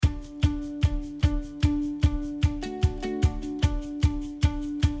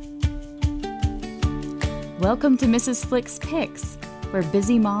Welcome to Mrs. Flick's Picks, where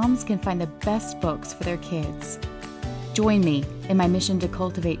busy moms can find the best books for their kids. Join me in my mission to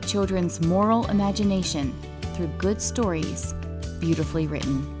cultivate children's moral imagination through good stories, beautifully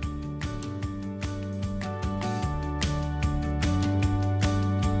written.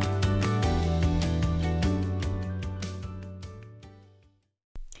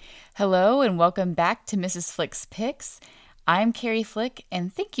 Hello and welcome back to Mrs. Flick's Picks. I'm Carrie Flick,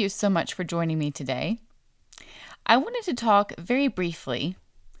 and thank you so much for joining me today. I wanted to talk very briefly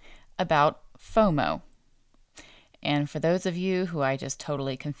about FOMO. And for those of you who I just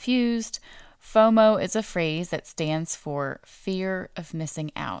totally confused, FOMO is a phrase that stands for fear of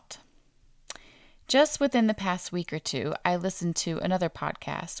missing out. Just within the past week or two, I listened to another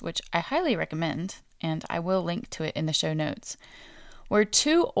podcast, which I highly recommend, and I will link to it in the show notes, where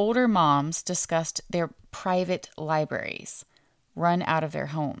two older moms discussed their private libraries run out of their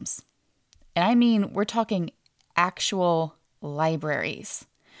homes. And I mean, we're talking actual libraries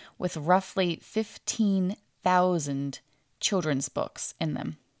with roughly 15,000 children's books in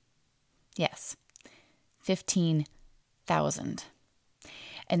them. Yes, 15,000.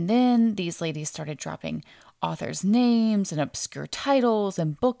 And then these ladies started dropping authors' names and obscure titles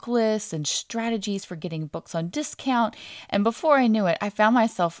and book lists and strategies for getting books on discount. And before I knew it, I found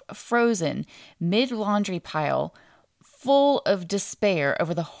myself frozen mid-laundry pile, full of despair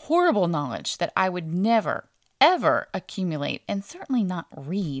over the horrible knowledge that I would never, ever accumulate and certainly not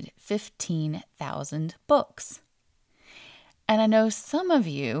read 15,000 books. And I know some of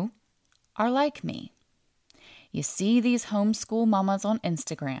you are like me. You see these homeschool mamas on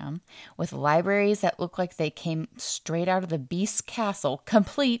Instagram with libraries that look like they came straight out of the Beast's castle,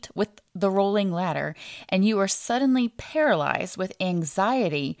 complete with the rolling ladder, and you are suddenly paralyzed with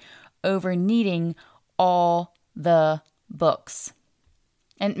anxiety over needing all the books.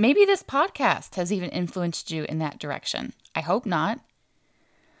 And maybe this podcast has even influenced you in that direction. I hope not,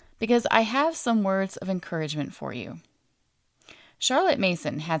 because I have some words of encouragement for you. Charlotte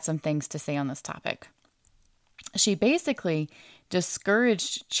Mason had some things to say on this topic. She basically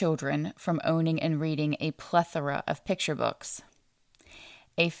discouraged children from owning and reading a plethora of picture books.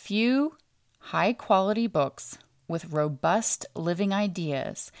 A few high-quality books with robust living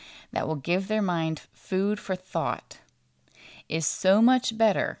ideas that will give their mind food for thought is so much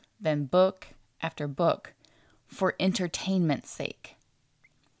better than book after book for entertainment's sake.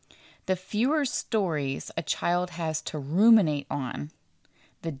 The fewer stories a child has to ruminate on,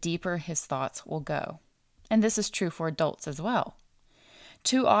 the deeper his thoughts will go. And this is true for adults as well.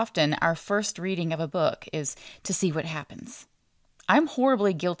 Too often, our first reading of a book is to see what happens. I'm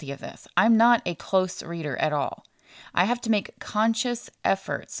horribly guilty of this. I'm not a close reader at all. I have to make conscious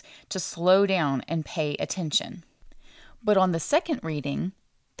efforts to slow down and pay attention. But on the second reading,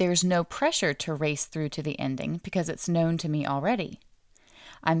 there's no pressure to race through to the ending because it's known to me already.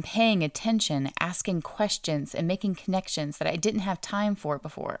 I'm paying attention, asking questions, and making connections that I didn't have time for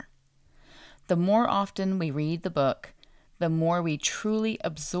before. The more often we read the book, the more we truly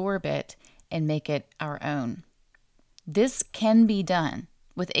absorb it and make it our own. This can be done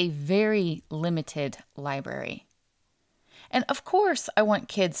with a very limited library. And of course, I want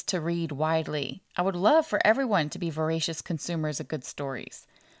kids to read widely. I would love for everyone to be voracious consumers of good stories.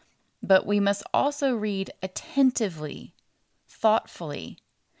 But we must also read attentively, thoughtfully,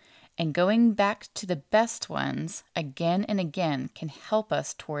 and going back to the best ones again and again can help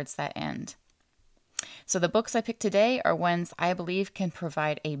us towards that end. So the books I picked today are ones I believe can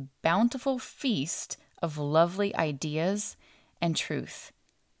provide a bountiful feast of lovely ideas and truth.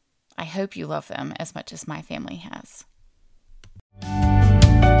 I hope you love them as much as my family has.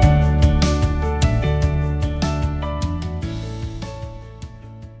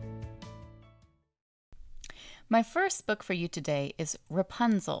 My first book for you today is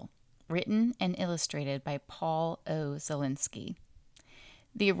Rapunzel, written and illustrated by Paul O. Zelinsky.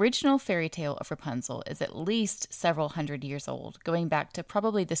 The original fairy tale of Rapunzel is at least several hundred years old, going back to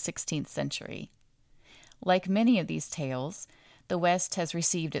probably the 16th century. Like many of these tales, the West has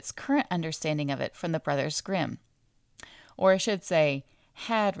received its current understanding of it from the Brothers Grimm. Or I should say,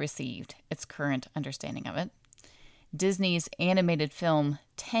 had received its current understanding of it. Disney's animated film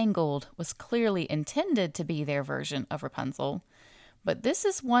Tangled was clearly intended to be their version of Rapunzel, but this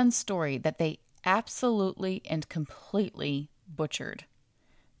is one story that they absolutely and completely butchered.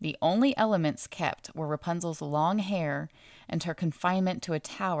 The only elements kept were Rapunzel's long hair and her confinement to a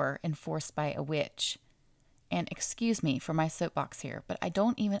tower enforced by a witch. And excuse me for my soapbox here, but I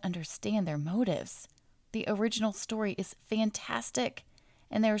don't even understand their motives. The original story is fantastic,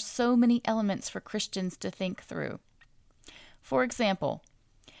 and there are so many elements for Christians to think through. For example,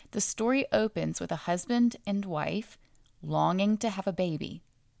 The story opens with a husband and wife longing to have a baby,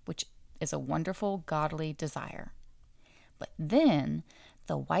 which is a wonderful godly desire. But then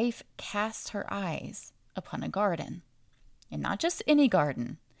the wife casts her eyes upon a garden. And not just any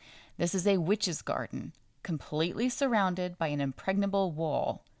garden. This is a witch's garden, completely surrounded by an impregnable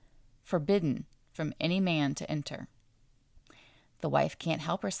wall, forbidden from any man to enter. The wife can't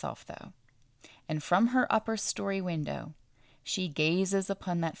help herself, though, and from her upper story window, she gazes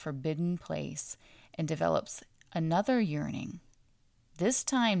upon that forbidden place and develops another yearning, this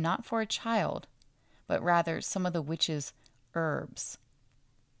time not for a child, but rather some of the witch's herbs.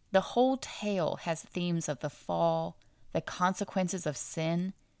 The whole tale has themes of the fall, the consequences of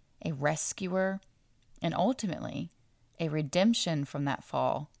sin, a rescuer, and ultimately a redemption from that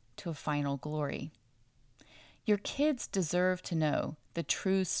fall to a final glory. Your kids deserve to know the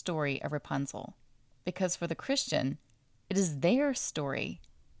true story of Rapunzel, because for the Christian, it is their story.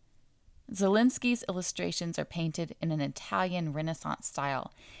 Zielinski's illustrations are painted in an Italian Renaissance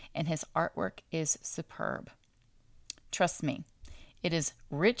style, and his artwork is superb. Trust me, it is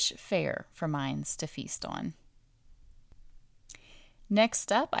rich fare for minds to feast on.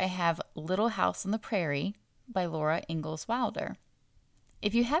 Next up, I have Little House on the Prairie by Laura Ingalls Wilder.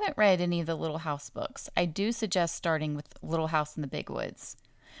 If you haven't read any of the Little House books, I do suggest starting with Little House in the Big Woods,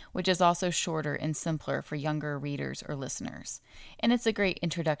 which is also shorter and simpler for younger readers or listeners, and it's a great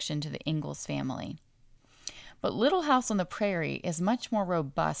introduction to the Ingalls family. But Little House on the Prairie is much more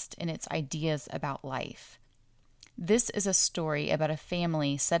robust in its ideas about life. This is a story about a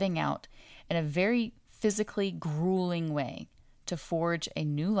family setting out in a very physically grueling way to forge a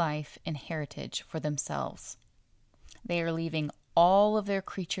new life and heritage for themselves. They are leaving all of their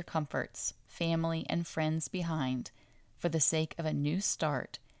creature comforts, family, and friends behind for the sake of a new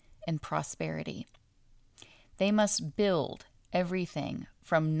start and prosperity. They must build everything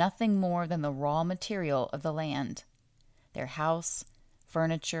from nothing more than the raw material of the land: their house,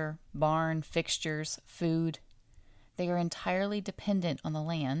 furniture, barn, fixtures, food. They are entirely dependent on the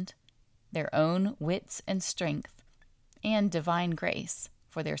land, their own wits and strength, and divine grace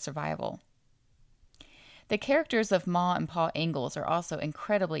for their survival. The characters of Ma and Pa Ingalls are also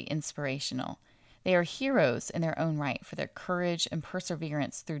incredibly inspirational. They are heroes in their own right for their courage and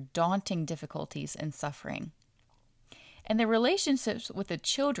perseverance through daunting difficulties and suffering. And their relationships with the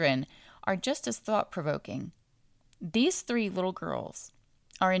children are just as thought-provoking. These three little girls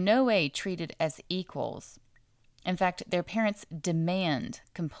are in no way treated as equals. In fact, their parents demand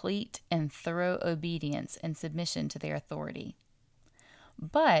complete and thorough obedience and submission to their authority.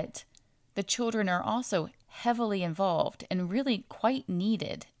 But the children are also heavily involved and really quite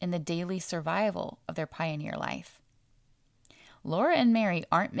needed in the daily survival of their pioneer life. Laura and Mary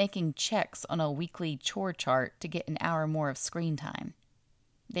aren't making checks on a weekly chore chart to get an hour more of screen time.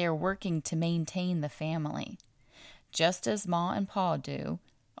 They are working to maintain the family, just as Ma and Pa do,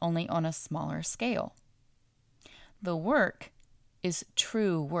 only on a smaller scale. The work is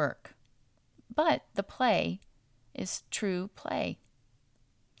true work, but the play is true play.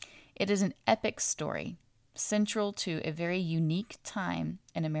 It is an epic story, central to a very unique time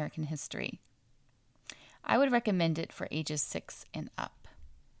in American history. I would recommend it for ages 6 and up.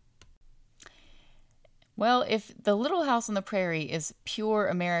 Well, if the Little House on the Prairie is pure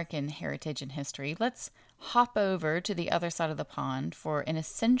American heritage and history, let's hop over to the other side of the pond for an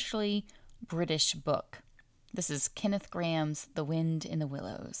essentially British book. This is Kenneth Grahame's The Wind in the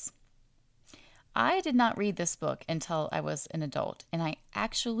Willows. I did not read this book until I was an adult, and I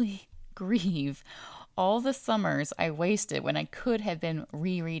actually grieve all the summers I wasted when I could have been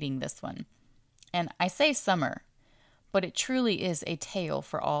rereading this one. And I say summer, but it truly is a tale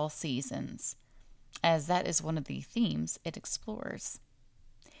for all seasons, as that is one of the themes it explores.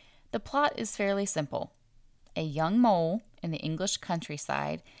 The plot is fairly simple. A young mole in the English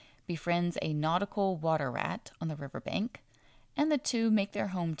countryside befriends a nautical water rat on the riverbank, and the two make their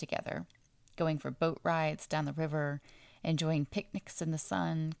home together, going for boat rides down the river, enjoying picnics in the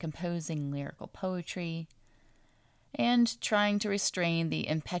sun, composing lyrical poetry, and trying to restrain the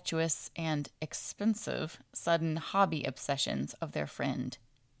impetuous and expensive sudden hobby obsessions of their friend,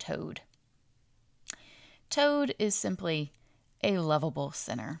 Toad. Toad is simply a lovable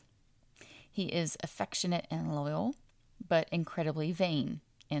sinner. He is affectionate and loyal, but incredibly vain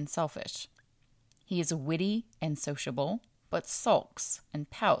and selfish. He is witty and sociable, but sulks and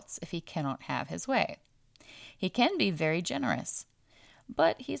pouts if he cannot have his way. He can be very generous,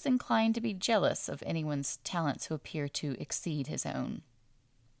 but he's inclined to be jealous of anyone's talents who appear to exceed his own.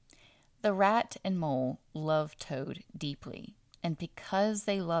 The rat and mole love Toad deeply, and because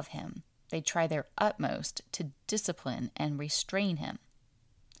they love him, they try their utmost to discipline and restrain him.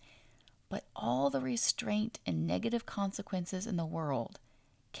 But all the restraint and negative consequences in the world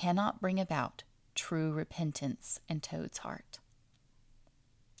cannot bring about true repentance in Toad's heart.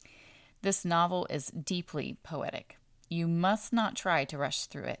 This novel is deeply poetic. You must not try to rush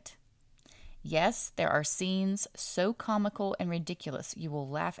through it. Yes, there are scenes so comical and ridiculous you will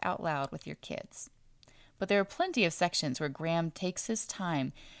laugh out loud with your kids. But there are plenty of sections where Graham takes his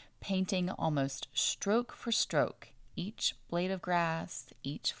time painting almost stroke for stroke each blade of grass,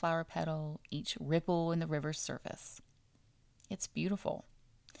 each flower petal, each ripple in the river's surface. It's beautiful.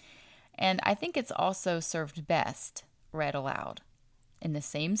 And I think it's also served best read aloud, in the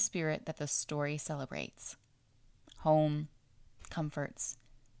same spirit that the story celebrates: home, comforts,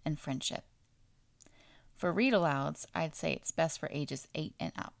 and friendship. For read alouds, I'd say it's best for ages 8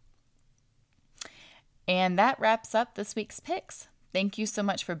 and up. And that wraps up this week's picks. Thank you so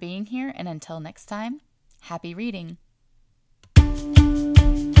much for being here, and until next time, happy reading.